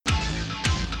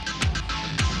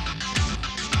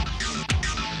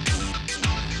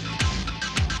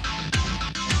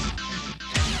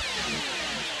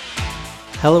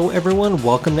Hello everyone,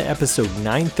 welcome to episode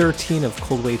 913 of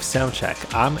Cold Wave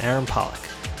Soundcheck. I'm Aaron Pollock.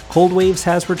 Cold Waves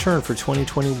has returned for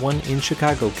 2021 in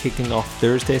Chicago, kicking off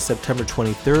Thursday, September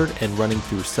 23rd and running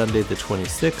through Sunday the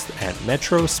 26th at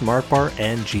Metro, Smart Bar,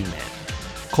 and G-Man.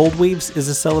 Cold Waves is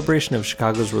a celebration of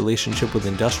Chicago's relationship with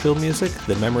industrial music,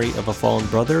 the memory of a fallen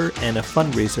brother, and a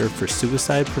fundraiser for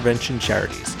suicide prevention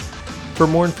charities. For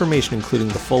more information, including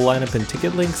the full lineup and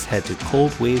ticket links, head to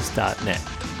coldwaves.net.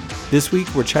 This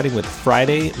week, we're chatting with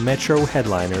Friday Metro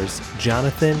headliners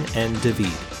Jonathan and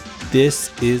David. This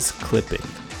is Clipping.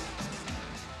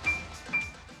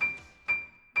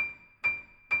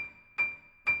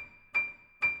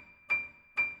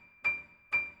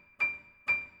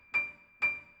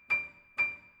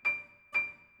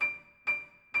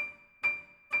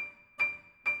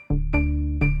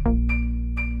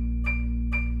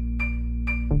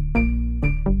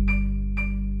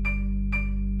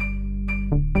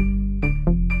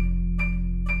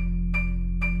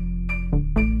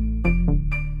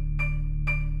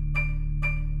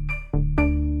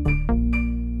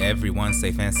 Everyone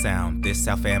safe and sound, this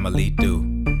our family do.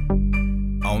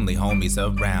 Only homies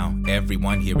around,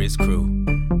 everyone here is crew.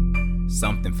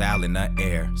 Something foul in the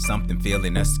air, something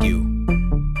feeling askew.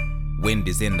 Wind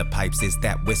is in the pipes, it's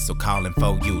that whistle calling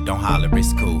for you. Don't holler,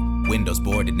 it's cool. Windows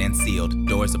boarded and sealed,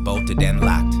 doors are bolted and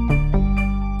locked.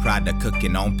 Product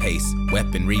cooking on pace,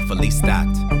 weaponry fully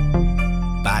stocked.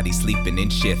 Bodies sleeping in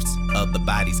shifts, other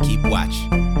bodies keep watch.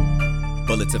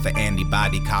 Bullets of an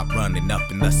antibody cop running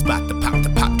up in the spot. The pop,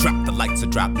 drop, the lights are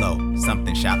drop low.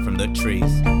 Something shot from the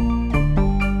trees.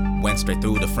 Went straight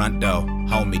through the front door.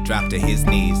 Homie dropped to his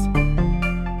knees.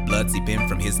 Blood seeping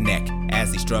from his neck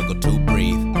as he struggled to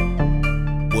breathe.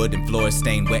 Wooden floors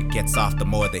stained wet, gets off the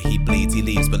more that he bleeds. He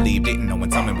leaves, believe, didn't know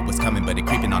when something was coming, but it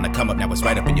creeping on the come up, now it's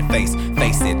right up in your face.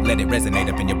 Face it, let it resonate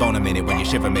up in your bone a minute. When you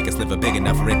shiver, make a sliver big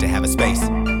enough for it to have a space.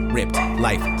 Ripped,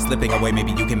 life, slipping away,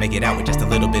 maybe you can make it out with just a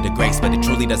little bit of grace. But it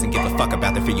truly doesn't give a fuck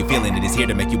about the fear you feeling. It is here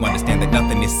to make you understand that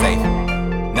nothing is safe.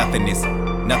 Nothing is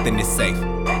safe.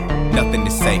 Nothing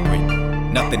is sacred.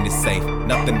 Nothing is safe.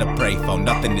 Nothing to pray for.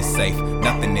 Nothing is safe.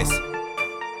 Nothing is.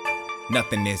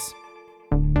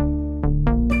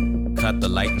 Cut the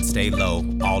light and stay low.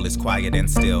 All is quiet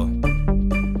and still.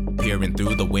 Peering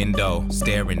through the window,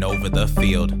 staring over the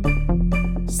field.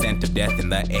 Scent of death in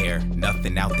the air,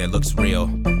 nothing out there looks real.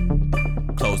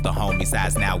 Close the homie's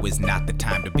eyes, now is not the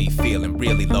time to be feeling.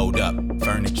 Really load up,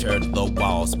 furniture to the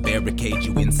walls, barricade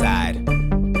you inside.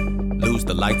 Lose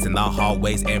the lights in the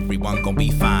hallways, everyone gon'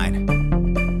 be fine.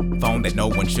 Phone that no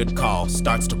one should call,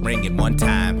 starts to ring at one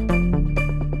time.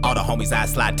 All the homies'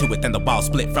 eyes slide to it, then the wall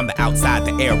split from the outside.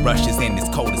 The air rushes in, it's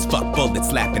cold as fuck, bullets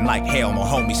slapping like hail. More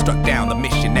homies struck down, the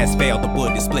mission has failed. The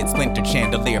wood is split, splintered,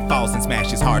 chandelier falls and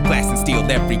smashes. Hard glass and steel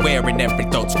everywhere, and every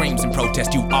throat screams in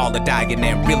protest. You all are dying,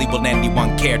 and really will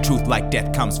anyone care? Truth like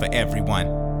death comes for everyone.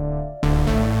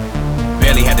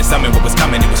 Barely had to summon what was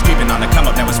coming, it was creeping on the come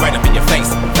up, now it's right up in your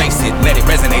face. Face it, let it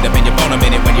resonate up in your bone a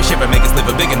minute. When you shiver, make a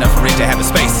sliver big enough for it to have a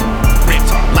space.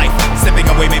 Ripped, life, slipping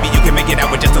away, maybe you can make it out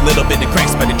with just a little bit of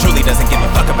grace. But it truly doesn't give a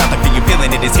fuck about the fear you're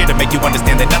feeling. It is here to make you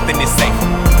understand that nothing is safe.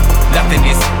 Nothing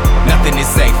is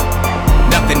safe.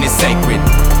 Nothing is sacred.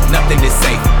 Nothing is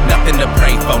safe. Nothing to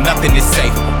pray for. Nothing is safe.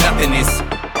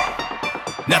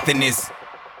 Nothing is.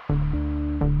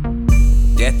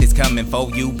 Death is coming for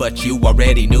you, but you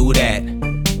already knew that.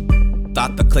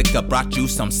 Thought the clicker brought you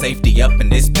some safety up in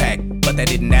this pack. But that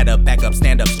didn't add up, back up,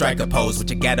 stand up, strike a pose. What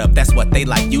you get up, that's what they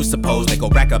like, you suppose. They go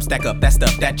rack up, stack up, that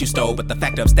stuff that you stole. But the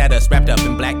fact of status wrapped up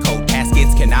in black coat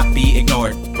caskets cannot be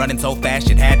ignored. Running so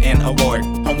fast, it had an award.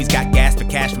 Homies got gas for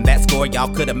cash from that score. Y'all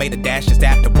could've made a dash just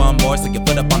after one more. So you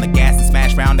put up on the gas and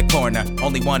smash round the corner.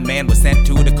 Only one man was sent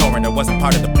to the coroner. Wasn't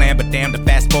part of the plan, but damn, the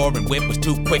fast forward whip was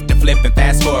too quick to flip and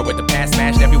fast forward. With the past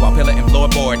smashed every wall, pillar, and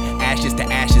floorboard. Ashes to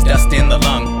ashes, dust in the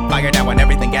lung. Fired out when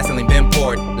everything gasoline been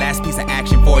poured. Last piece of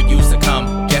action for you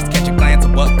succumb. Just catch a glance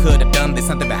of what could have done. There's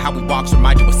something about how we walk to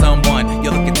remind you of someone.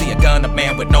 You look and see a gun, a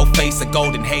man with no face, a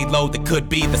golden halo that could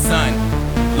be the sun.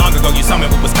 Long ago you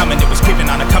summoned what was coming, it was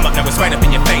creeping on a come up, now it's right up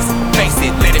in your face. Face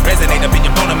it, let it resonate up in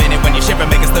your bone a minute. When you shiver,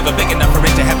 make a sliver big enough for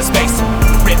it to have a space.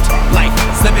 Ripped, life,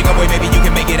 slipping away, maybe you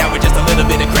can make it out with just a little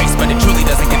bit of grace. But it truly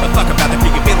doesn't give a fuck about the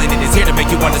fear you're feeling. It is here to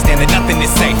make you understand that nothing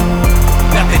is safe.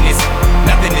 Nothing is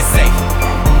safe.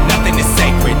 Nothing is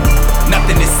sacred.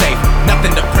 Nothing is safe.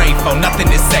 Nothing to pray for.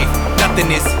 Nothing is safe.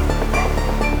 Nothing is.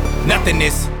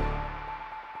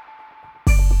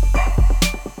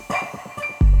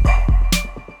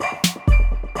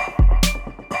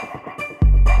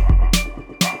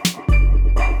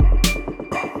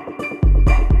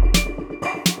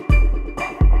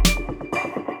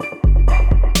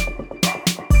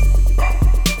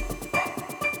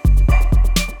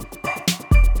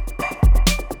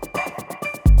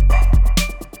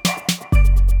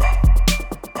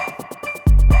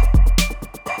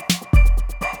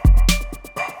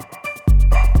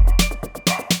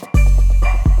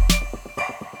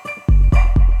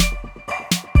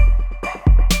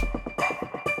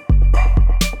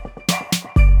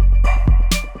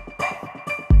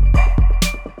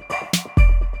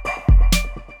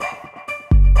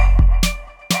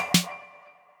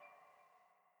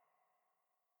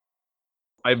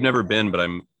 I've never been, but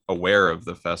I'm aware of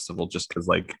the festival just because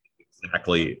like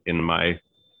exactly in my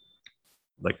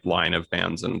like line of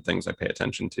bands and things I pay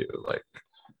attention to. Like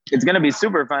it's gonna be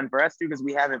super fun for us too because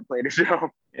we haven't played a show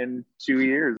in 2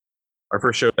 years. our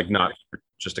first show, like not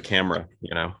just a camera,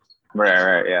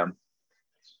 Right, yeah.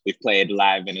 We've played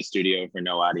live in a studio for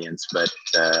no audience, but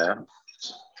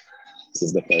this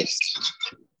is the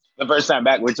first time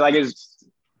back, which like is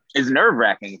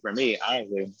nerve-wracking for me,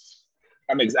 honestly.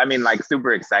 I mean, like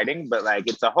super exciting, but like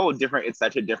it's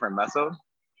such a different muscle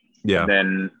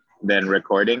than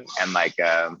recording, and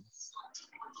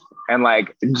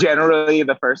like generally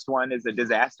the first one is a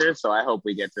disaster, so I hope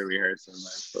we get to rehearse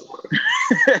before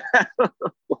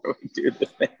we do the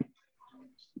thing.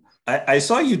 I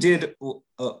saw you did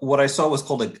what I saw was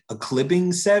called a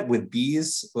clipping set with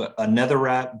bees, a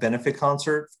NetherRat benefit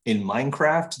concert in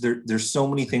Minecraft. There's so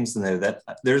many things in there that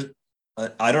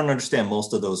I don't understand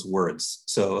most of those words.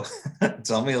 So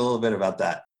tell me a little bit about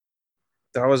that.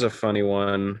 That was a funny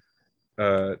one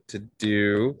to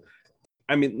do.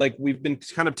 I mean, like we've been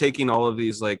kind of taking all of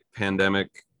these like pandemic,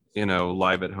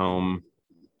 live at home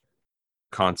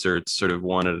concerts sort of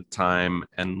one at a time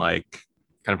and like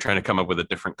kind of trying to come up with a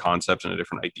different concept and a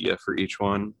different idea for each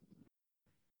one.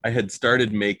 I had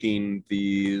started making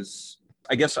these,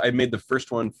 I guess I made the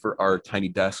first one for our Tiny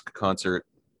Desk concert.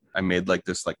 I made like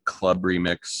this like club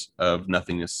remix of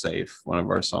Nothing Is Safe, one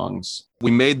of our songs. We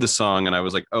made the song and I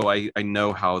was like, oh, I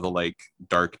know how the like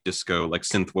dark disco, like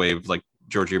synthwave, like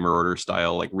Giorgio Moroder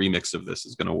style, like remix of this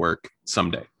is going to work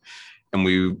someday. And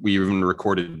we even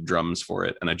recorded drums for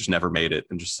it and I just never made it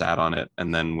and just sat on it.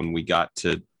 And then when we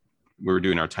were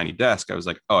doing our Tiny Desk, I was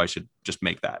like, oh, I should just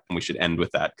make that. And we should end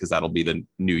with that because that'll be the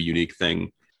new unique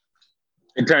thing.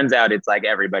 It turns out it's like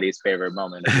everybody's favorite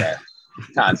moment of that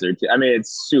concert. I mean,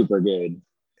 it's super good.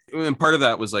 And part of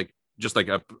that was like, just like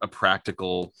a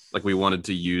practical, like we wanted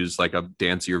to use like a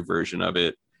dancier version of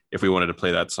it if we wanted to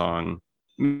play that song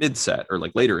mid-set or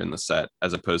like later in the set,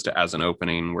 as opposed to as an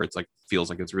opening where it's like feels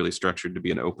like it's really structured to be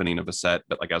an opening of a set,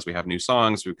 but like as we have new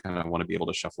songs we kind of want to be able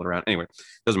to shuffle it around. Anyway,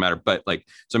 doesn't matter. But like,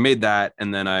 so I made that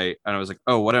and then I was like,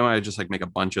 oh, what am I just like make a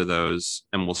bunch of those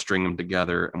and we'll string them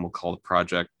together and we'll call the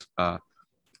project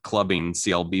Clubbing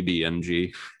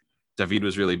CLBBNG. David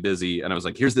was really busy and I was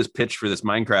like, here's this pitch for this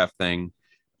Minecraft thing.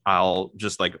 I'll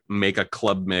just like make a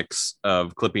club mix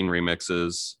of clipping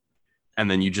remixes and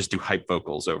then you just do hype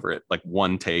vocals over it, like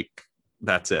one take.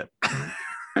 That's it.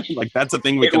 Like that's a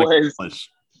thing we can accomplish.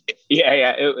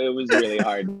 Yeah. It was really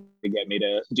hard to get me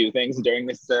to do things during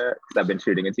this because I've been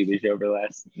shooting a TV show for the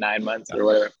last 9 months or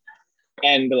whatever.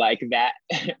 And like that,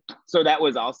 so that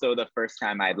was also the first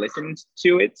time I'd listened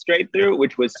to it straight through,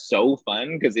 which was so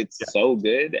fun because it's so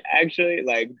good, actually.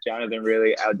 Like Jonathan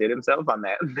really outdid himself on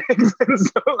that.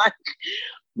 So like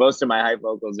most of my hype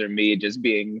vocals are me just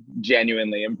being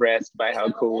genuinely impressed by how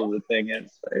cool the thing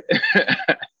is.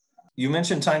 You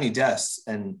mentioned Tiny Desks,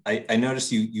 and I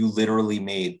noticed you literally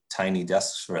made tiny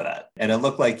desks for that. And it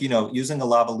looked like, using a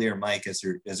lavalier mic as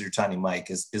your tiny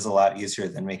mic is a lot easier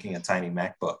than making a tiny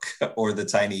MacBook or the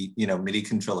tiny, MIDI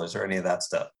controllers or any of that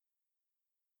stuff.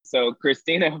 So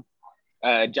Christina,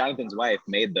 Jonathan's wife,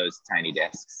 made those tiny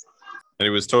desks. And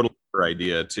it was totally her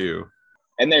idea too.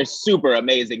 And they're super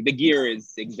amazing. The gear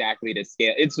is exactly to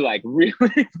scale. It's like really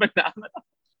phenomenal.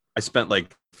 I spent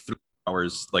like 3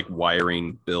 hours like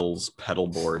wiring Bill's pedal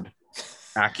board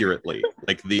accurately,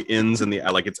 like the ins and the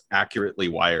like it's accurately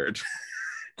wired.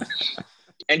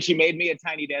 And she made me a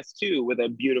tiny desk too with a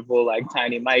beautiful like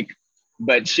tiny mic,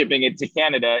 but shipping it to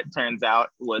Canada, it turns out,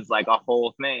 was like a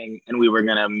whole thing and we were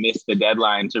gonna miss the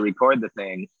deadline to record the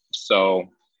thing. So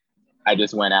I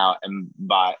just went out and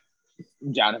bought,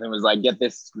 Jonathan was like, get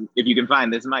this, if you can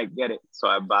find this mic, get it. So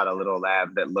I bought a little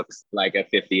lab that looks like a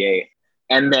 58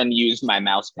 and then used my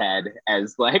mouse pad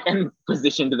as like, and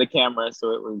positioned the camera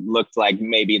so it looked like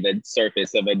maybe the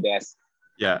surface of a desk.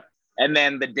 Yeah. And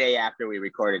then the day after we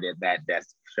recorded it, that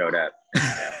desk showed up.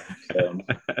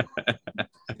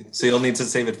 So you'll need to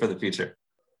save it for the future.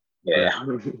 Yeah,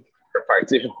 for part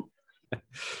 2.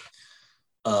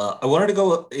 I wanted to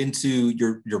go into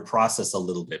your process a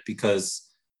little bit because,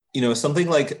 something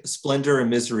like Splendor and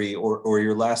Misery or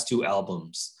your last 2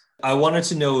 albums, I wanted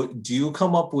to know, do you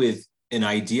come up with an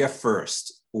idea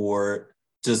first or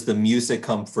does the music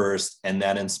come first and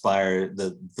that inspire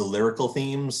the lyrical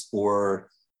themes? Or,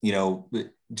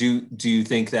 do you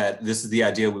think that this is the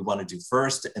idea we want to do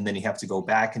first and then you have to go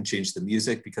back and change the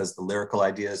music because the lyrical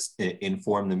ideas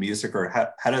inform the music? Or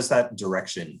how does that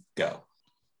direction go?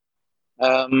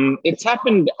 It's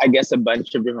happened, I guess, a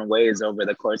bunch of different ways over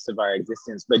the course of our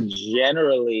existence, but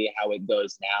generally how it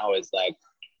goes now is like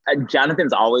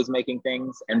Jonathan's always making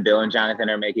things, and Bill and Jonathan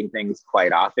are making things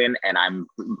quite often, and I'm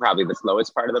probably the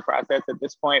slowest part of the process at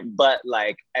this point. But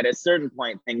like at a certain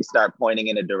point, things start pointing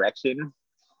in a direction,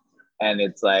 and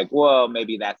it's like, well,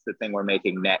 maybe that's the thing we're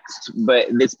making next. But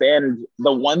this band,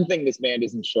 the one thing this band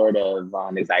isn't short of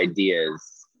is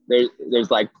ideas. There's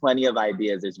like plenty of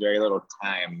ideas. There's very little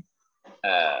time,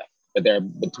 but there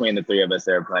between the three of us,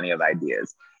 there are plenty of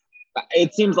ideas.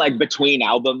 It seems like between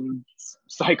album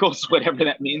cycles, whatever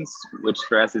that means, which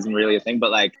for us isn't really a thing,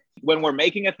 but like when we're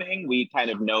making a thing, we kind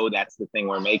of know that's the thing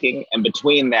we're making. And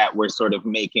between that, we're sort of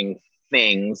making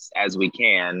things as we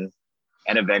can.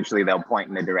 And eventually they'll point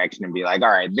in the direction and be like, all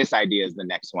right, this idea is the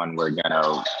next one we're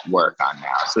gonna work on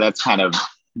now. So that's kind of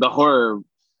the Horror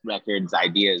Records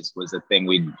ideas was a thing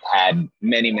we had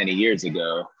many, many years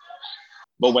ago.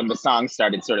 But when the song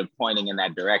started sort of pointing in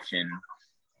that direction,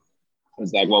 it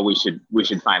was like, well, we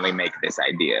should finally make this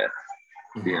idea,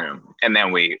 you know. And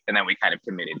then we kind of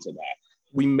committed to that.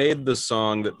 We made the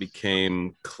song that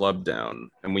became Club Down,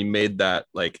 and we made that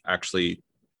like actually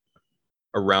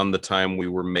around the time we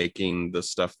were making the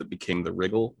stuff that became the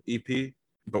Wriggle EP.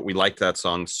 But we liked that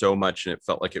song so much, and it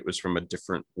felt like it was from a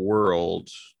different world.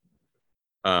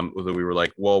 That we were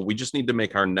like, well, we just need to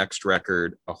make our next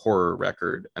record a horror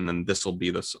record, and then this will be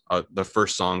the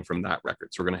first song from that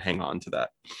record. So we're going to hang on to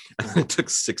that. It took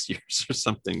 6 years or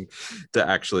something to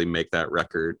actually make that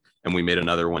record, and we made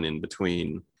another one in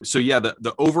between. So yeah,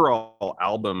 the overall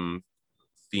album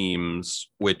themes,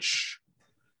 which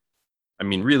I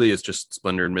mean, really is just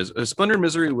Splendor and Misery. Splendor and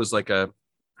Misery was like I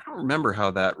don't remember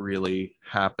how that really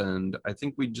happened. I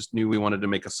think we just knew we wanted to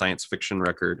make a science fiction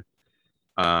record.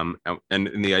 And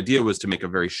the idea was to make a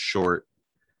very short,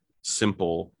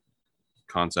 simple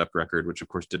concept record, which of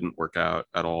course didn't work out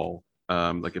at all.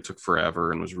 Like it took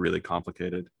forever and was really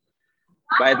complicated.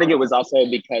 But I think it was also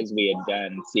because we had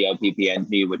done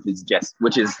CLPPNG,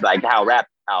 which is like how rap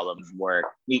albums work.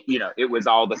 You know, it was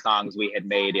all the songs we had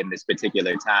made in this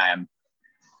particular time,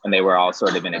 and they were all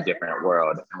sort of in a different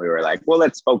world. And we were like, well,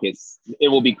 let's focus. It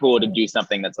will be cool to do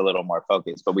something that's a little more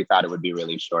focused, but we thought it would be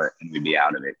really short and we'd be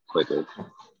out of it quickly.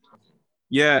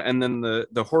 Yeah, and then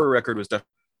the horror record was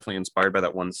definitely inspired by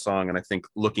that one song. And I think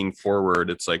looking forward,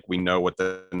 it's like we know what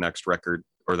the next record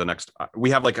or the next, we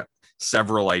have like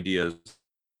several ideas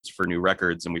for new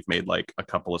records, and we've made like a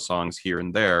couple of songs here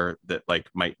and there that like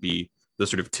might be the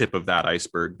sort of tip of that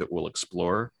iceberg that we'll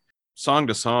explore. Song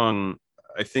to song,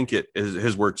 I think it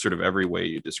has worked sort of every way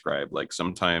you describe. Like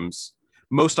sometimes,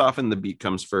 most often the beat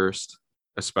comes first,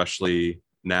 especially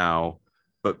now,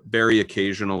 but very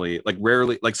occasionally, like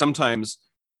rarely, like sometimes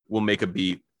we'll make a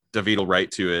beat, David will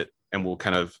write to it, and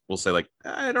we'll say like,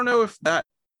 I don't know if that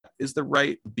is the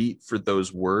right beat for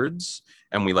those words.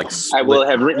 And we like I will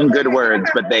have written good words,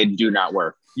 but they do not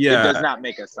work. Yeah. It does not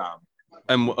make a song.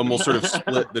 And we'll sort of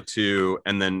split the two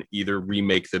and then either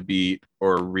remake the beat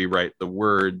or rewrite the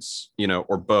words, you know,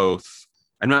 or both.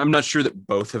 I'm not sure that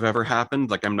both have ever happened.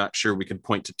 Like, I'm not sure we can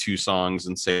point to two songs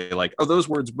and say like, oh, those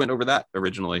words went over that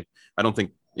originally. I don't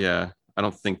think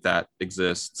that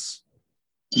exists.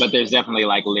 But there's definitely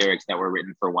like lyrics that were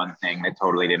written for one thing that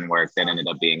totally didn't work that ended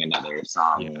up being another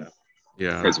song.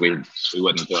 Yeah. Because we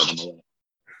wouldn't throw them away.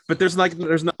 But there's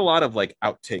not a lot of like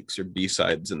outtakes or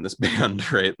B-sides in this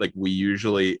band, right? Like we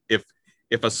usually, if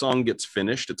a song gets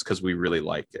finished, it's because we really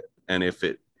like it. And if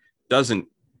it doesn't,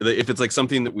 if it's like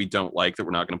something that we don't like that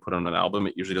we're not going to put on an album,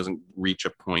 it usually doesn't reach a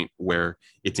point where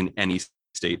it's in any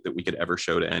state that we could ever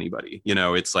show to anybody. You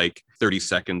know, it's like 30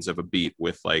 seconds of a beat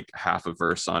with like half a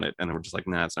verse on it. And we're just like,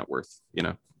 nah, it's not worth, you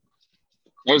know.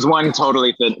 There's one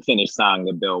totally finished song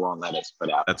that Bill won't let us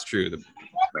put out. That's true.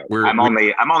 I'm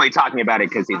only talking about it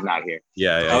because he's not here.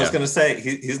 Yeah. I was gonna say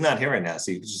he's not here right now, so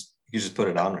you just put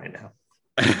it on right now.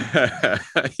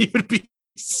 He would be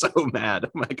so mad.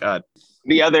 Oh my god.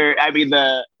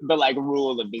 The like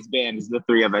rule of this band is the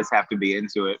three of us have to be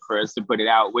into it for us to put it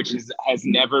out, which has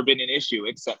never been an issue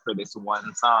except for this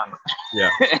one song.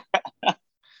 Yeah.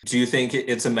 Do you think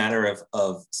it's a matter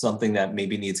of something that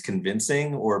maybe needs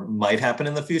convincing or might happen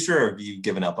in the future, or have you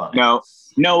given up on it?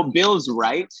 No, Bill's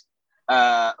right.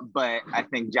 But I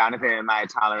think Jonathan and my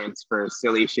tolerance for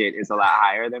silly shit is a lot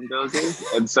higher than Bill's is.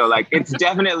 And so like, it's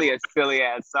definitely a silly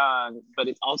ass song, but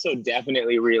it's also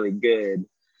definitely really good.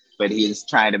 But he's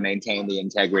trying to maintain the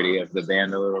integrity of the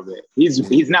band a little bit.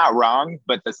 He's not wrong,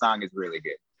 but the song is really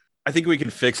good. I think we can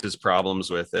fix his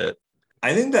problems with it.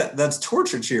 I think that's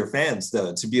torture to your fans,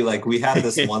 though, to be like, we have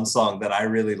this one song that I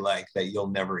really like that you'll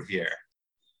never hear.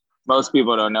 Most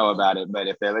people don't know about it, but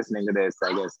if they're listening to this,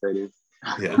 I guess they do.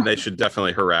 Yeah, they should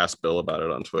definitely harass Bill about it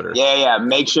on Twitter. Yeah.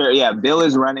 Make sure. Yeah, Bill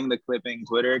is running the Clipping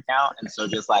Twitter account, and so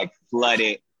just like flood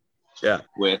it Yeah.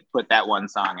 with Put That One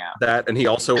Song Out. That, and he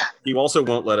also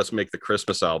won't let us make the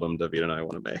Christmas album David and I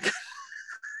want to make.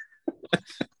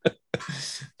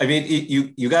 I mean,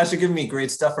 you guys are giving me great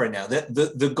stuff right now.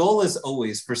 The goal is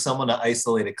always for someone to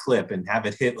isolate a clip and have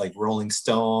it hit like Rolling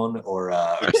Stone or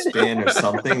Spin or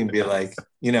something, and be like,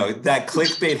 that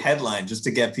clickbait headline just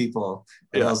to get people.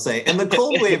 And they'll say, and the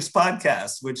Cold Waves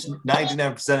podcast, which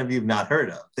 99% of you have not heard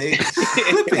of.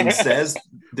 Clipping says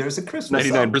there's a Christmas.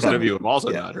 99% of you have also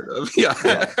not heard of. Yeah.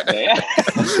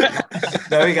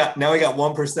 Now we got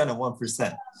 1% of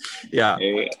 1%. Yeah.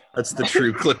 That's the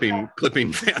true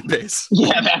clipping fan base.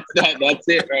 Yeah, that's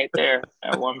it right there.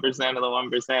 At 1% of the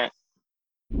 1%.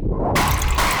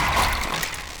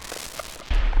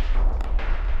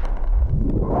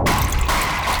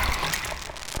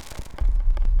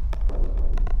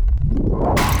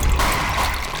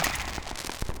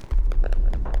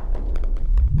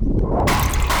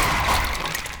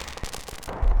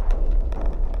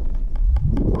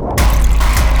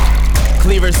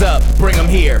 Cleavers up, bring them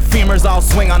here. Femurs all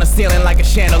swing on the ceiling like a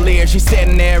chandelier. She's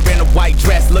sitting there in a white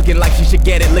dress, looking like she should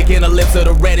get it. Licking her lips of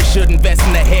the reddish, should invest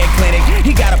in the head clinic.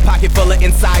 He got a pocket full of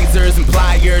incisors and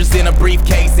pliers in a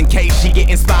briefcase in case she get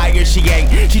inspired. She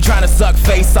ain't, she trying to suck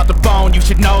face off the bone. You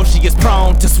should know she is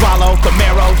prone to swallow the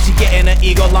marrow. She getting her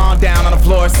ego long down on the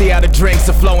floor. See how the drinks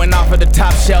are flowing off of the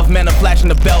top shelf. Men are flashing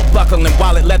the belt buckle and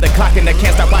wallet leather clocking. They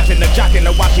can't stop watching her jocking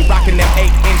her while she rocking them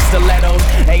 8-inch stilettos.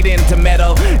 8 into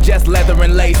metal, just leather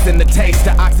and lace, and the taste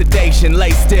of oxidation. Lay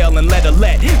still and let her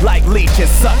like leech and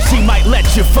suck. She might let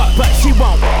you fuck, but she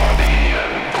won't.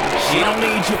 She don't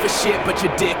need you for shit, but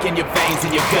your dick and your veins and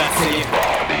your guts and your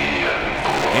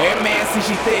every man see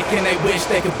she thick and they wish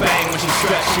they could bang when she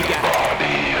struts. She got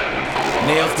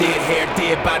nails did, hair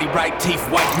did, body right, teeth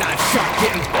white, not sharp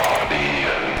getting.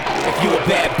 If you a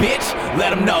bad bitch,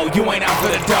 let them know you ain't out for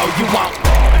the dough. You won't.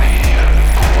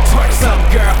 Twerk some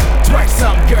girl, twerk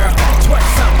some girl, twerk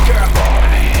some girl.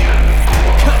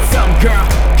 Cut some girl,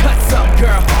 cut some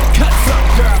girl, cut some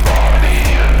girl.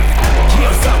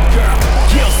 Kill some girl,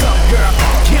 kill some girl,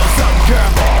 kill some girl.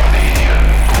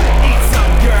 Eat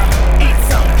some girl, eat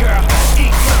some girl,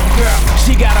 eat some girl.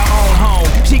 She got her own home,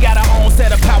 she got her own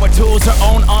set of power tools, her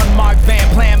own unmarked van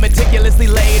plan, meticulously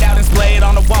laid out and splayed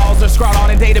on the walls. Her scrawled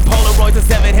on and dated Polaroids and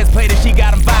 7 heads plated. She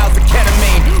got them vials of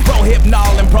ketamine,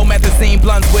 Rohypnol and promethazine,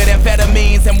 blunts with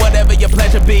amphetamines, and whatever your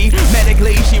pleasure be.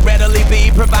 Medically, she readily be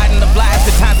providing the blast.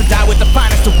 The time to die with the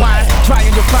finest of wines. Trying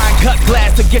your fine cut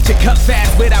glass to get your cut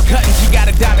fast without cutting. She got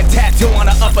a diamond tattoo on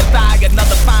her upper thigh.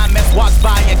 Another fine mess walks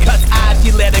by and cuts eyes.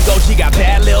 She let her go. She got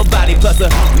bad little body plus a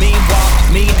mean walk,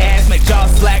 mean ass, make jaw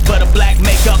slack, but a black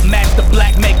makeup match the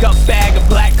black makeup bag. A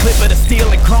black clip of the steel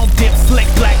and chrome dip, slick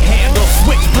black handle,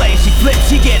 switchblade. She flips,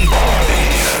 she getting.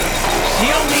 She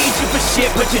don't need you for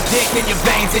shit, but your dick and your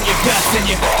veins and your guts and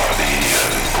your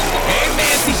every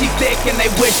man see she thick and they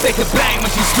wish they could bang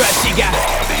when she struts. She got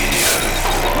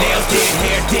nails did,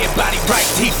 hair did, body right,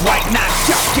 teeth white, not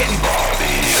sharp getting.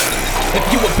 If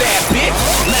you a bad bitch,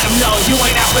 let them know you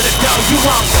ain't out for the dough. You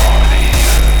won't.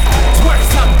 Twerk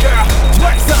some girl,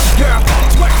 twerk some girl,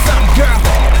 twerk some girl.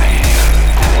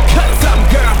 Cut some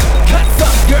girl, cut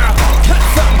some girl, cut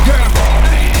some girl.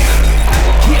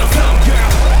 Kill some girl,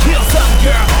 kill some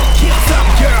girl, kill some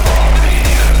girl.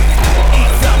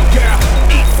 Eat some girl,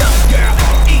 eat some girl,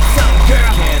 eat some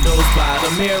girl. Candles by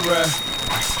the mirror,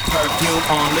 perfume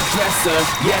on the dresser.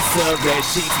 Yes sir, red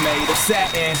sheets made of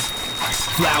satin.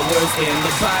 Flowers in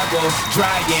the Bible,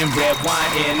 drying red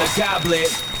wine in a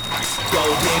goblet.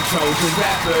 Golden Trojan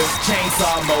rappers,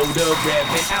 chainsaw motor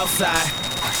revving outside.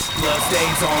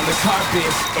 Bloodstains on the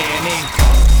carpet and ink.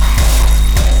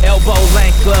 Elbow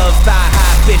length gloves, thigh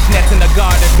high fishnets in the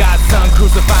garter. God's son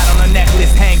crucified on a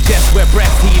necklace, hang just where breath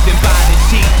heaving by the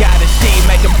sheet. Got a she,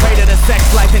 make him pray to the sex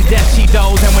life and death she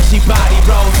does. And when she body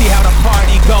rolls, see how the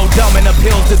party go. Dumb and the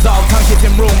pills dissolve, tongue kiss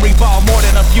and room revolve. More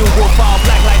than a few will fall,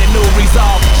 black light and new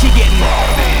resolve. She getting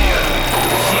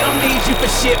she don't need you for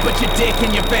shit, but your dick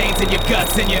and your veins and your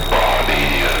guts and your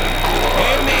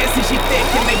every man see she thick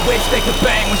and they wish they could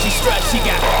bang when she struts. She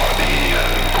got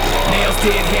nails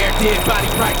did, hair did,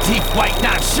 body right, teeth white,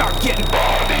 not sharp getting.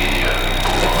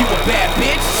 If you a bad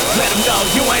bitch, let them know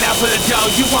you ain't out for the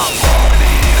dough. You won't.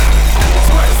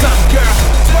 Twerk some girl,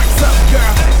 twerk some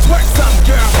girl, twerk some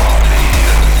girl.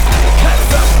 Cut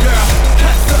some girl,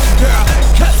 cut some girl,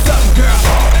 cut some girl.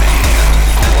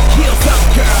 Kill some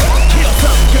girl, kill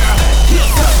some girl, kill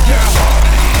some girl.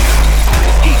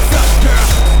 Eat some girl,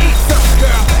 eat some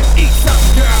girl, eat some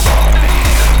girl.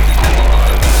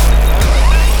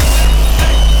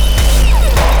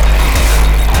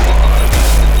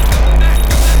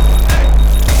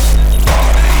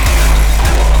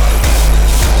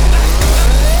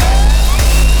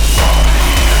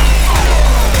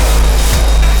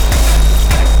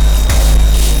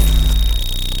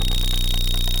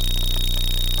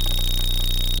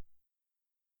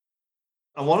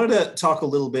 I wanted to talk a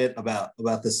little bit about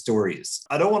the stories.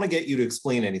 I don't want to get you to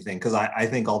explain anything because I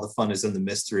think all the fun is in the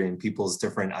mystery and people's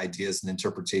different ideas and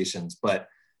interpretations. But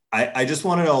I just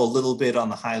want to know a little bit on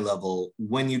the high level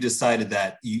when you decided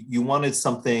that you wanted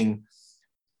something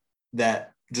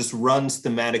that just runs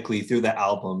thematically through the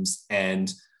albums,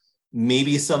 and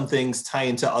maybe some things tie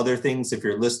into other things if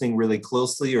you're listening really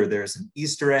closely, or there's an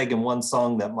Easter egg in one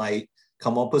song that might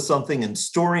come up with something, and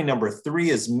story number 3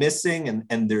 is missing,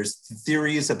 and there's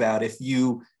theories about if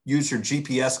you use your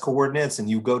GPS coordinates and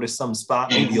you go to some spot,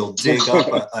 maybe you'll dig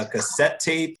up a cassette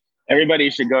tape.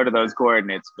 Everybody should go to those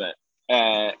coordinates, but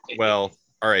well,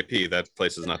 RIP, that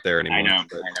place is not there anymore. I know.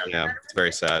 Yeah, it's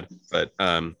very sad. But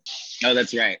oh,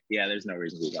 that's right. Yeah, there's no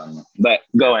reason to be going there. But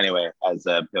go anyway as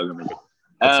a pilgrimage.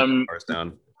 cars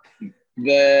down.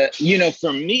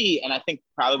 For me, and I think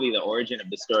probably the origin of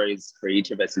the stories for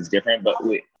each of us is different, but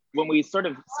when we sort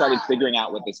of started figuring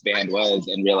out what this band was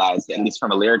and realized, at least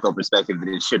from a lyrical perspective, that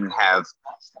it shouldn't have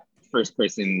first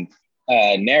person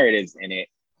narratives in it,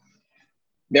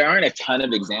 there aren't a ton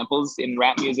of examples in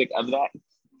rap music of that.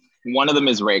 One of them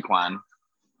is Raekwon.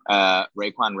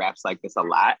 Raekwon raps like this a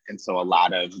lot. And so a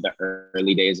lot of the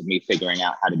early days of me figuring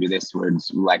out how to do this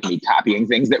was like me copying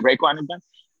things that Raekwon had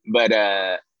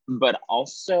done. But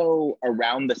also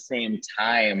around the same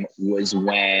time was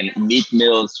when Meek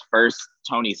Mill's first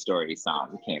Tony Story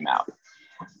song came out.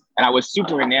 And I was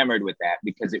super enamored with that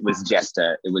because it was just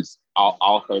it was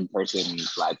all third person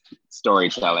like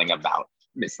storytelling about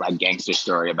this like gangster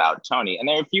story about Tony. And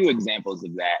there are a few examples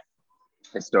of that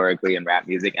historically in rap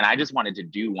music. And I just wanted to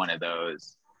do one of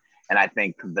those. And I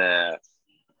think the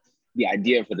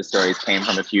idea for the stories came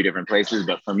from a few different places,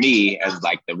 but for me as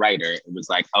like the writer, it was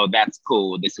like, oh, that's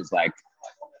cool. This is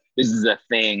a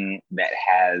thing that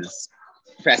has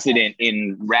precedent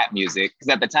in rap music.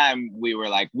 Because at the time we were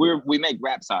like, we make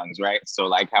rap songs, right? So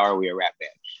like, how are we a rap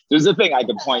band? There's a thing I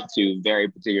could point to very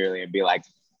particularly and be like,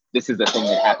 this is a thing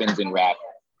that happens in rap,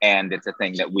 and it's a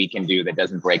thing that we can do that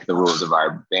doesn't break the rules of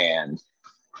our band.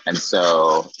 And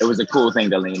so it was a cool thing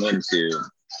to lean into.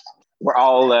 We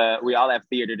all have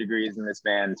theater degrees in this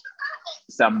band,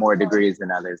 some more degrees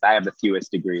than others. I have the fewest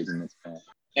degrees in this band.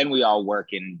 And we all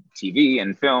work in TV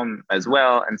and film as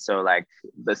well. And so like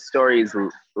the stories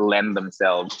lend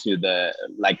themselves to the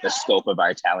scope of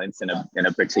our talents in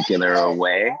a particular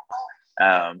way.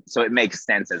 So it makes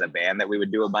sense as a band that we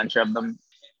would do a bunch of them.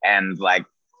 And like,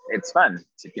 it's fun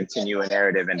to continue a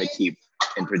narrative and to keep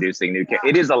introducing new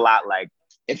characters. It is a lot like,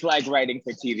 it's like writing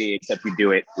for TV, except you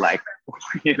do it like,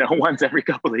 once every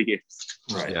couple of years.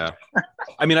 Right. Yeah.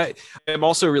 I mean, I'm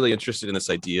also really interested in this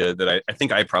idea that I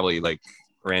think I probably like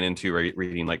ran into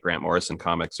reading like Grant Morrison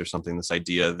comics or something, this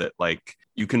idea that like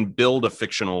you can build a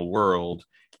fictional world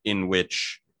in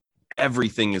which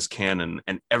everything is canon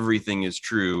and everything is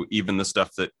true, even the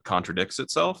stuff that contradicts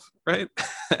itself, right?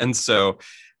 And so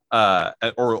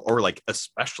or like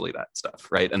especially that stuff,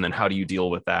 right? And then how do you deal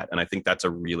with that? And I think that's a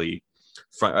really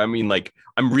I mean, like,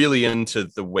 I'm really into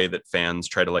the way that fans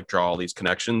try to like draw all these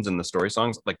connections in the story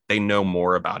songs. Like, they know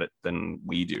more about it than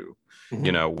we do.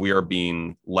 Mm-hmm. We are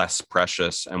being less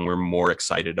precious and we're more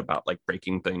excited about like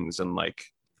breaking things and like,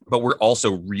 but we're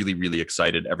also really, really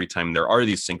excited every time there are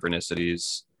these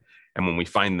synchronicities. And when we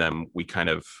find them, we kind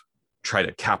of try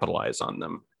to capitalize on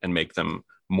them and make them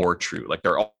more true. Like,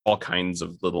 there are all kinds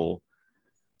of little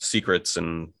secrets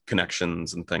and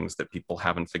connections and things that people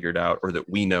haven't figured out, or that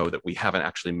we know that we haven't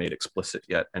actually made explicit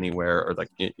yet anywhere, or like,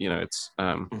 it's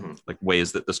like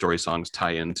ways that the story songs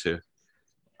tie into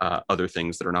other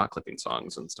things that are not clipping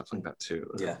songs and stuff like that too.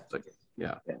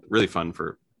 Really fun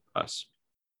for us.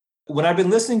 When I've been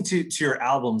listening to your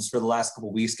albums for the last couple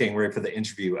of weeks, getting ready for the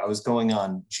interview, I was going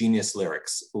on Genius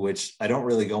Lyrics, which I don't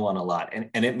really go on a lot,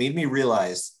 and it made me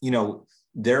realize,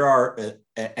 there are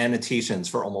annotations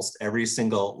for almost every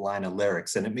single line of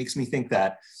lyrics. And it makes me think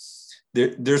that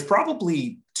there's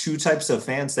probably two types of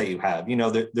fans that you have.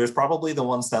 There's probably the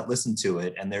ones that listen to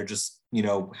it and they're just,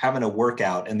 having a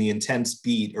workout, and the intense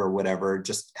beat or whatever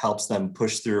just helps them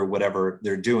push through whatever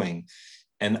they're doing.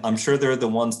 And I'm sure they're the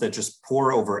ones that just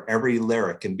pour over every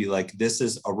lyric and be like, this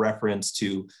is a reference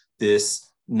to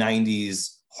this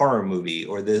 90s horror movie,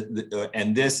 or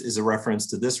and this is a reference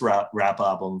to this rap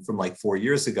album from like 4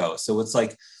 years ago. So it's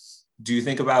like, do you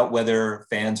think about whether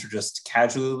fans are just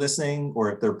casually listening or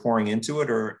if they're pouring into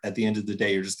it, or at the end of the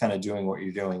day, you're just kind of doing what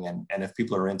you're doing, and if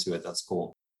people are into it, that's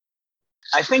cool?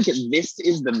 I think this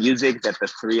is the music that the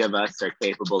three of us are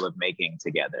capable of making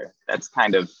together. That's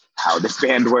kind of how this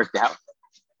band worked out.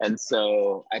 And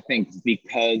so I think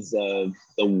because of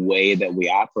the way that we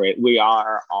operate, we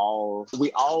all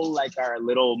like are a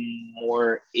little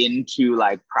more into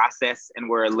like process, and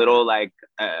we're a little like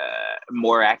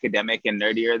more academic and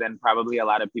nerdier than probably a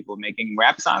lot of people making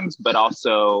rap songs, but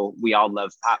also we all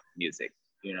love pop music,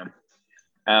 you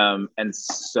know? And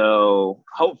so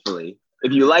hopefully,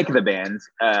 if you like the band,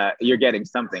 you're getting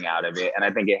something out of it. And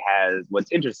I think it has,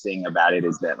 what's interesting about it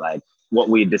is that like what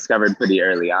we discovered pretty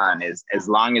early on is as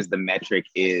long as the metric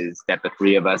is that the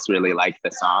three of us really like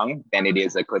the song, then it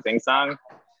is a clipping song,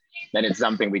 then it's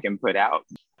something we can put out.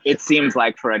 It seems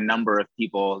like for a number of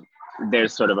people,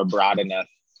 there's sort of a broad enough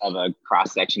of a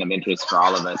cross section of interest for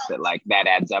all of us that like that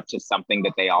adds up to something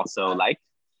that they also like.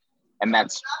 And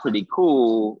that's pretty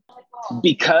cool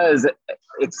because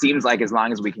it seems like as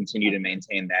long as we continue to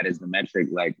maintain that as the metric,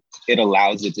 like it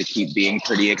allows it to keep being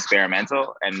pretty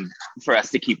experimental and for us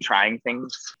to keep trying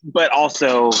things. But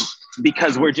also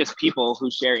because we're just people who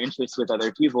share interests with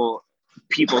other people,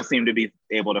 people seem to be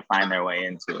able to find their way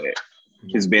into it,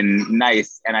 which has been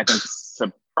nice. And I think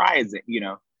surprising, you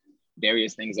know,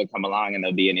 various things will come along and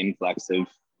there'll be an influx of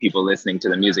people listening to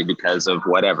the music because of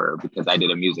whatever, because I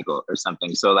did a musical or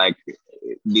something. So like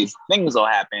these things will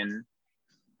happen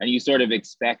and you sort of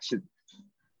expect,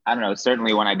 I don't know,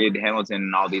 certainly when I did Hamilton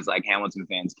and all these like Hamilton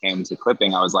fans came to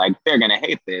clipping, I was like, they're gonna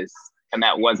hate this. And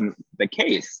that wasn't the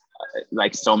case.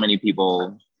 Like so many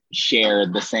people share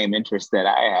the same interest that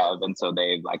I have. And so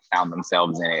they've like found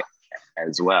themselves in it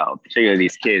as well. Particularly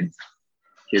these kids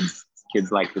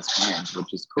like this band,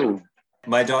 which is cool.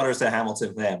 My daughter's a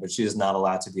Hamilton fan, but she is not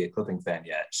allowed to be a clipping fan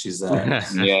yet. She's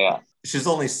yeah. She's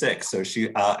only 6, so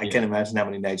I can't imagine how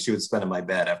many nights she would spend in my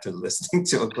bed after listening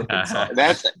to a clipping song.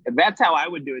 That's how I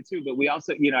would do it too. But we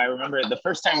also, you know, I remember the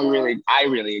first time I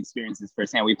really experienced this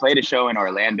firsthand. We played a show in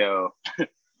Orlando.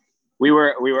 We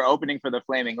were opening for the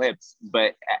Flaming Lips,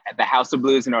 but the House of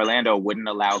Blues in Orlando wouldn't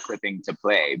allow clipping to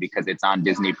play because it's on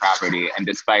Disney property. And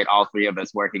despite all three of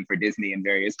us working for Disney in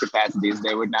various capacities,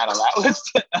 they would not allow us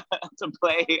to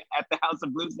play at the House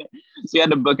of Blues. So we had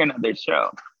to book another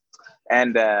show.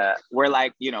 And we're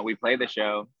like, you know, we play the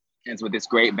show. And it's with this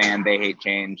great band, They Hate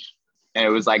Change. And it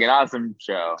was like an awesome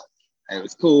show. And it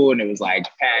was cool and it was like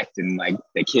packed and like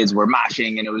the kids were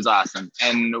moshing and it was awesome.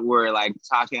 And we're like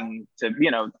talking to,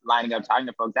 you know, lining up, talking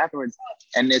to folks afterwards.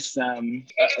 And this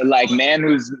like man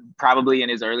who's probably in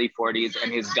his early 40s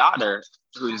and his daughter,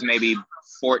 who's maybe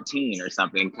 14 or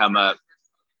something, come up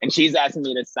and she's asking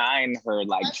me to sign her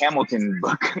like Hamilton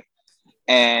book.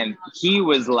 And he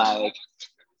was like,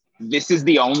 this is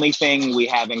the only thing we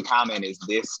have in common is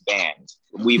this band.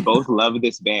 We both love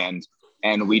this band.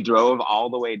 And we drove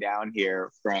all the way down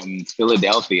here from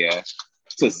Philadelphia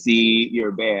to see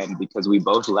your band because we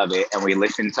both love it. And we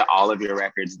listened to all of your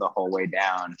records the whole way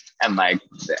down. And like,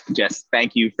 just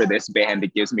thank you for this band.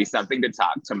 It gives me something to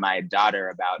talk to my daughter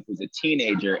about, who's a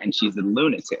teenager and she's a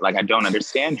lunatic. Like, I don't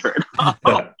understand her at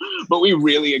all. But we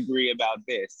really agree about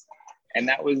this. And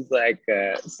that was like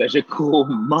such a cool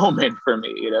moment for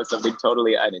me, you know, something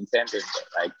totally unintended,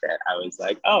 but like that. I was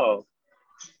like, oh,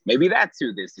 maybe that's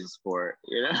who this is for,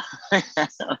 you know?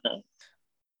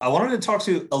 I wanted to talk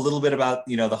to you a little bit about,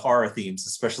 you know, the horror themes,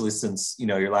 especially since, you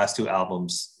know, your last 2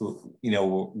 albums, you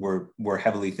know, were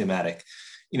heavily thematic.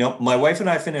 You know, my wife and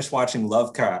I finished watching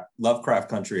Lovecraft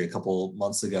Country a couple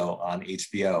months ago on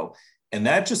HBO. And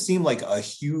that just seemed like a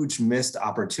huge missed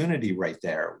opportunity right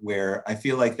there, where I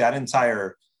feel like that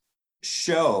entire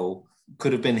show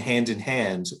could have been hand in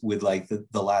hand with like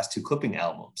the last 2 clipping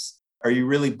albums. Are you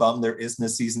really bummed there isn't a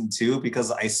season 2?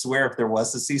 Because I swear if there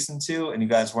was a season 2 and you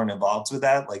guys weren't involved with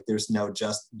that, like there's no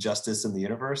justice in the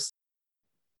universe.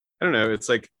 I don't know. It's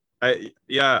like, I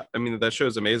mean, that show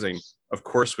is amazing. Of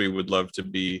course, we would love to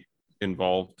be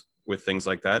involved with things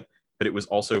like that, but it was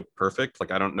also perfect.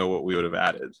 Like, I don't know what we would have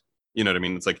added. You know what I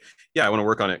mean? It's like, yeah, I want to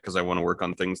work on it because I want to work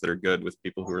on things that are good with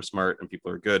people who are smart and people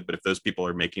who are good. But if those people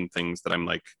are making things that I'm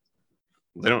like,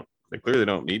 they clearly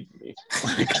don't need me.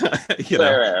 Like, you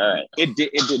know? Right. It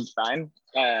did fine.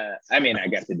 I mean, I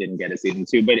guess it didn't get a season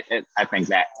 2, but I think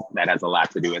that has a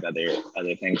lot to do with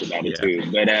other things about it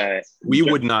too. But we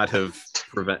would not have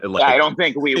prevented. Like, I don't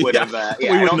think we would have. I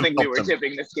don't think we were them.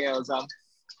 tipping the scales on.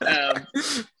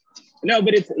 No,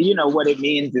 but it's, you know, what it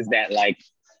means is that like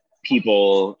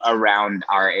people around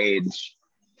our age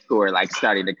who are like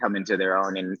starting to come into their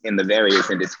own in the various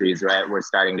industries, right? We're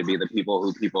starting to be the people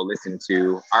who people listen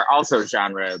to are also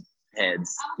genre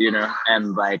heads, you know,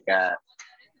 and like,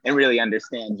 and really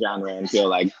understand genre and feel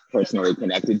like personally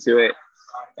connected to it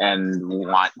and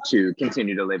want to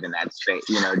continue to live in that space.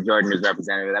 You know, Jordan is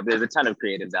representative of that, but there's a ton of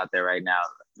creatives out there right now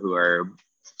who are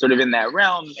sort of in that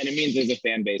realm, and it means there's a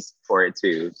fan base for it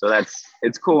too. So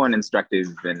it's cool and instructive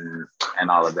and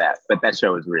all of that. But that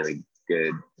show is really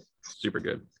good. Super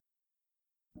good.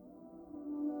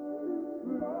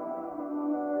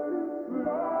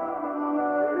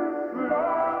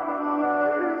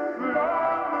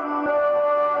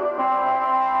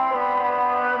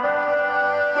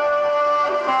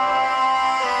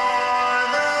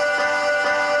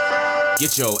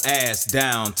 Get your ass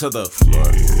down to the floor.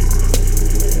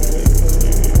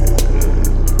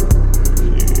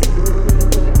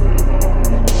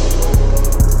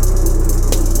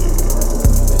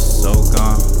 It's so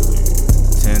gone.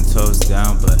 10 toes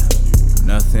down, but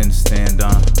nothing to stand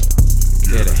on.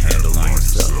 Get a handle on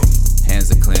yourself.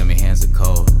 Hands are clammy, hands are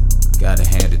cold. Gotta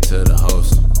hand it to the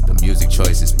host. The music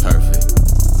choice is perfect.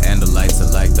 And the lights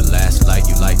are like the last light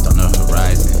you liked on the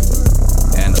horizon.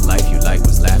 And the life you liked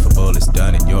was laughable, it's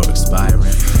done and you're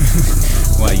expiring.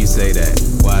 Why you say that?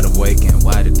 Wide awake and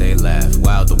why did they laugh?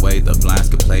 Wow, the way the blinds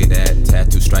could play that.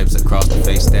 Tattoo stripes across the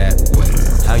face that.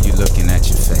 How you looking at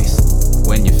your face?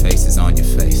 When your face is on your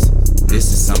face.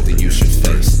 This is something you should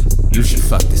face. You should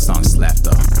fuck this song slapped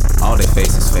off. All their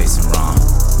faces facing wrong.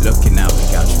 Looking out, we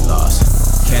got you lost.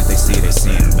 Can't they see they're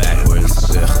seeing backwards?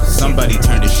 Ugh. Somebody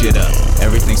turn this shit up.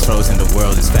 Everything's frozen, the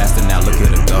world is faster now, look at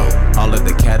it go. All of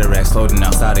the cataracts floating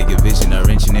outside of your vision are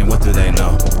inching in, what do they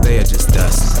know? They are just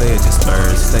dust, they are just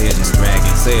birds, they are just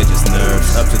dragons, they are just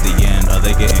nerves. Up to the end, are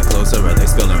they getting closer? Are they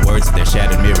spilling words? Their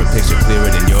shattered mirror picture clearer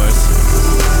than yours?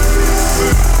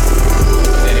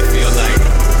 Did it feel like?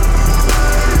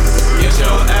 Get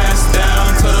your ass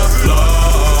down to the floor.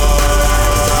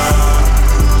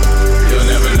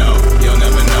 You'll never know, you'll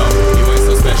never know. You ain't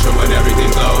so special when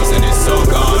everything glows and it's so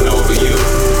gone over you.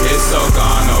 It's so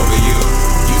gone over you.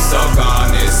 You so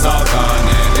gone, it's all gone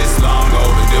and it's long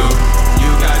overdue.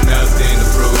 You got nothing to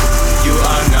prove. You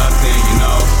are nothing, you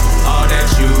know. All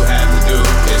that you have to do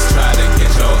is try to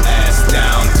get your ass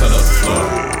down to the floor.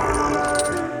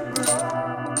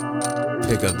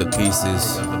 Pick up the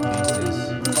pieces.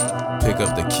 Pick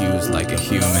up the cues like a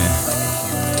human.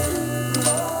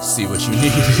 See what you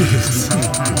need.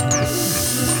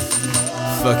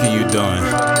 Fuck are you doing?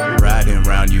 Riding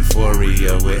round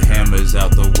euphoria with hammers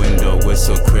out the window.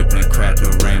 Whistle, crippling, crack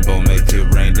a rainbow. Make it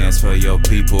rain dance for your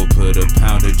people. Put a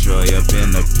pound of joy up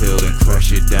in the pill and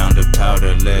crush it down to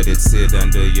powder. Let it sit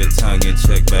under your tongue and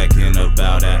check back in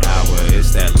about an hour.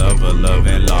 It's that love or love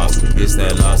and lost. It's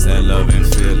that lost, that love and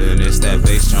feeling. It's that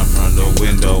bass jump from the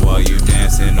window while you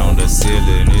dancing on the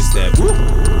ceiling. It's that woo,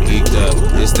 geeked up.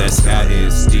 It's that sky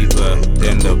is deeper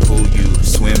than the pool you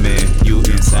swim in. You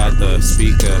inside the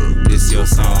speaker. It's your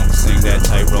song. Sing that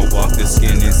tightrope, walk the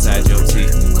skin inside your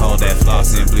teeth. Call that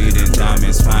flossing, bleeding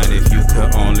diamonds. Fine if you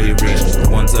could only reach.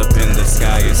 One's up in the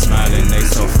sky and smiling. They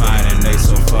so fine and they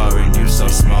so far and you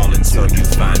so small. And so you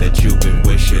find that you've been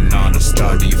wishing on a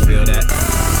star. Do you feel that?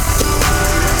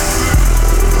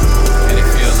 And it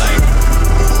feel like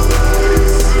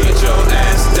get your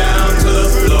ass down to the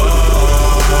floor.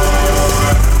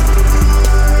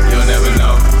 You'll never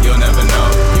know, you'll never know.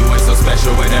 You ain't so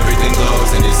special when everything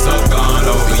glows and it's so gone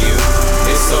over you.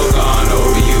 It's so gone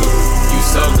over you. You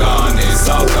so gone, it's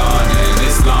all gone and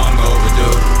it's long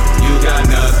overdue. You got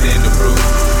nothing to prove.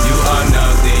 You are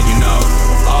nothing, you know.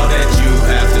 All that you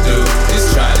have to do is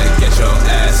try to get your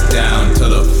ass down to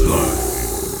the floor.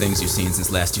 Things you've seen since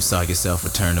last you saw yourself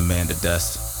return a man to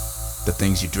dust. The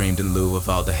things you dreamed in lieu of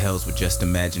all the hells were just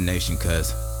imagination,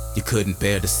 cause you couldn't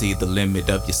bear to see the limit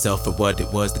of yourself for what it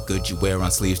was. The good you wear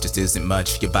on sleeves just isn't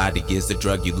much. Your body is the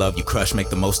drug you love, you crush. Make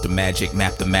the most of magic,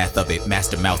 map the math of it.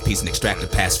 Master mouthpiece and extract the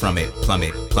past from it.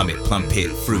 Plummet, plummet, plum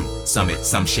pit, fruit, summit.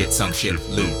 Some shit,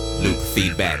 loop,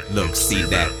 feedback. Look, see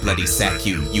that, bloody sack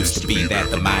you used to be that.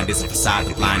 The mind is a facade,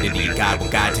 the blinded your God will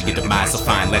guide to your demise. So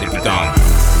fine, let it be gone.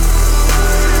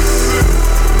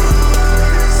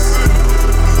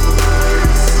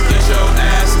 Get your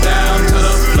ass down to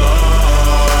the floor.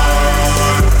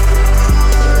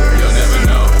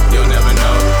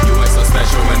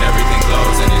 Special when everything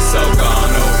glows and it's so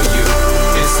gone over you.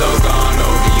 It's so gone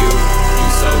over you. You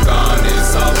so gone,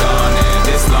 it's all gone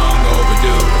and it's long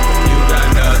overdue. You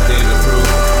got nothing to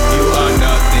prove. You are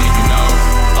nothing, you know.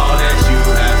 All that you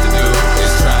have to do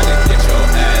is try to get your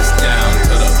ass down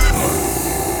to the floor.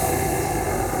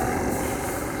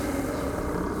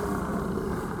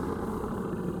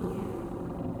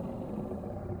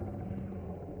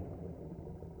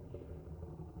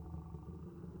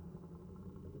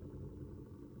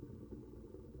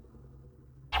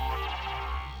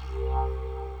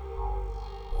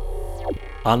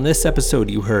 On this episode,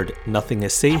 you heard Nothing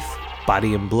is Safe,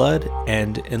 Body and Blood,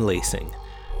 and Enlacing.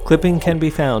 Clipping can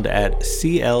be found at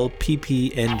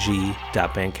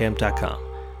clppng.bandcamp.com.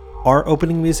 Our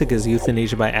opening music is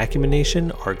Euthanasia by Acumen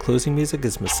Nation. Our closing music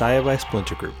is Messiah by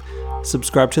Splinter Group.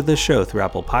 Subscribe to the show through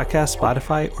Apple Podcasts,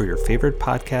 Spotify, or your favorite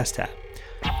podcast app.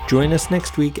 Join us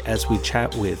next week as we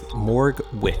chat with Morgue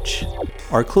Witch.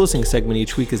 Our closing segment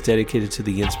each week is dedicated to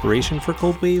the inspiration for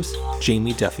Cold Waves,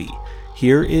 Jamie Duffy.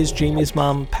 Here is Jamie's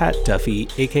mom, Pat Duffy,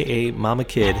 aka Mama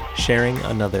Kid, sharing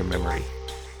another memory.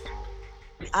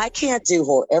 I can't do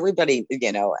horror. Everybody,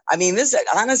 I mean, this,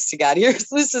 honest to God,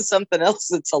 this is something else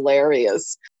that's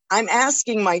hilarious. I'm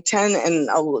asking my 10 and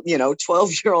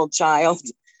 12-year-old child,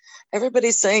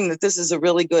 everybody's saying that this is a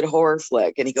really good horror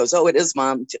flick. And he goes, oh, it is,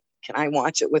 Mom. Can I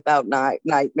watch it without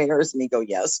nightmares? And he go,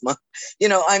 yes, Mom.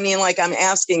 I mean, like, I'm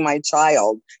asking my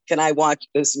child, can I watch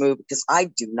this movie? Because I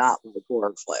do not like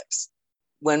horror flicks.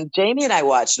 When Jamie and I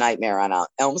watched Nightmare on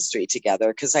Elm Street together,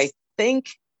 because I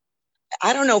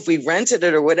don't know if we rented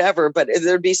it or whatever, but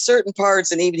there'd be certain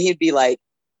parts, and even he'd be like,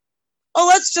 oh,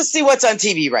 let's just see what's on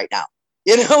TV right now.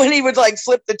 And he would like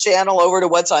flip the channel over to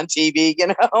what's on TV,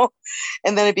 and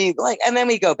then it'd be like, and then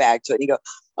we go back to it and you go,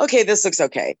 okay, this looks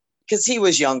okay. Because he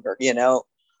was younger,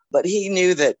 but he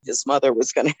knew that his mother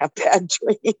was going to have bad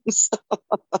dreams.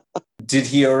 Did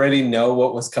he already know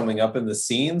what was coming up in the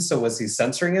scene? So was he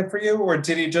censoring it for you? Or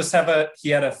did he just had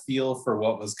a feel for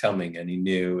what was coming and he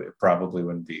knew it probably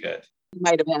wouldn't be good? He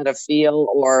might have had a feel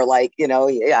or like,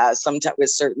 sometimes with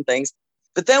certain things.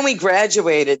 But then we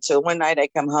graduated to one night I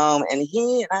come home and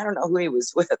I don't know who he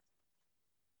was with.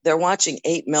 They're watching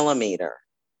 8mm.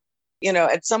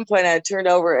 At some point I turned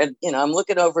over and, I'm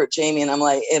looking over at Jamie and I'm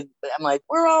like,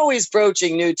 we're always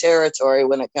broaching new territory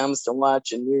when it comes to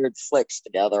watching weird flicks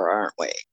together, aren't we?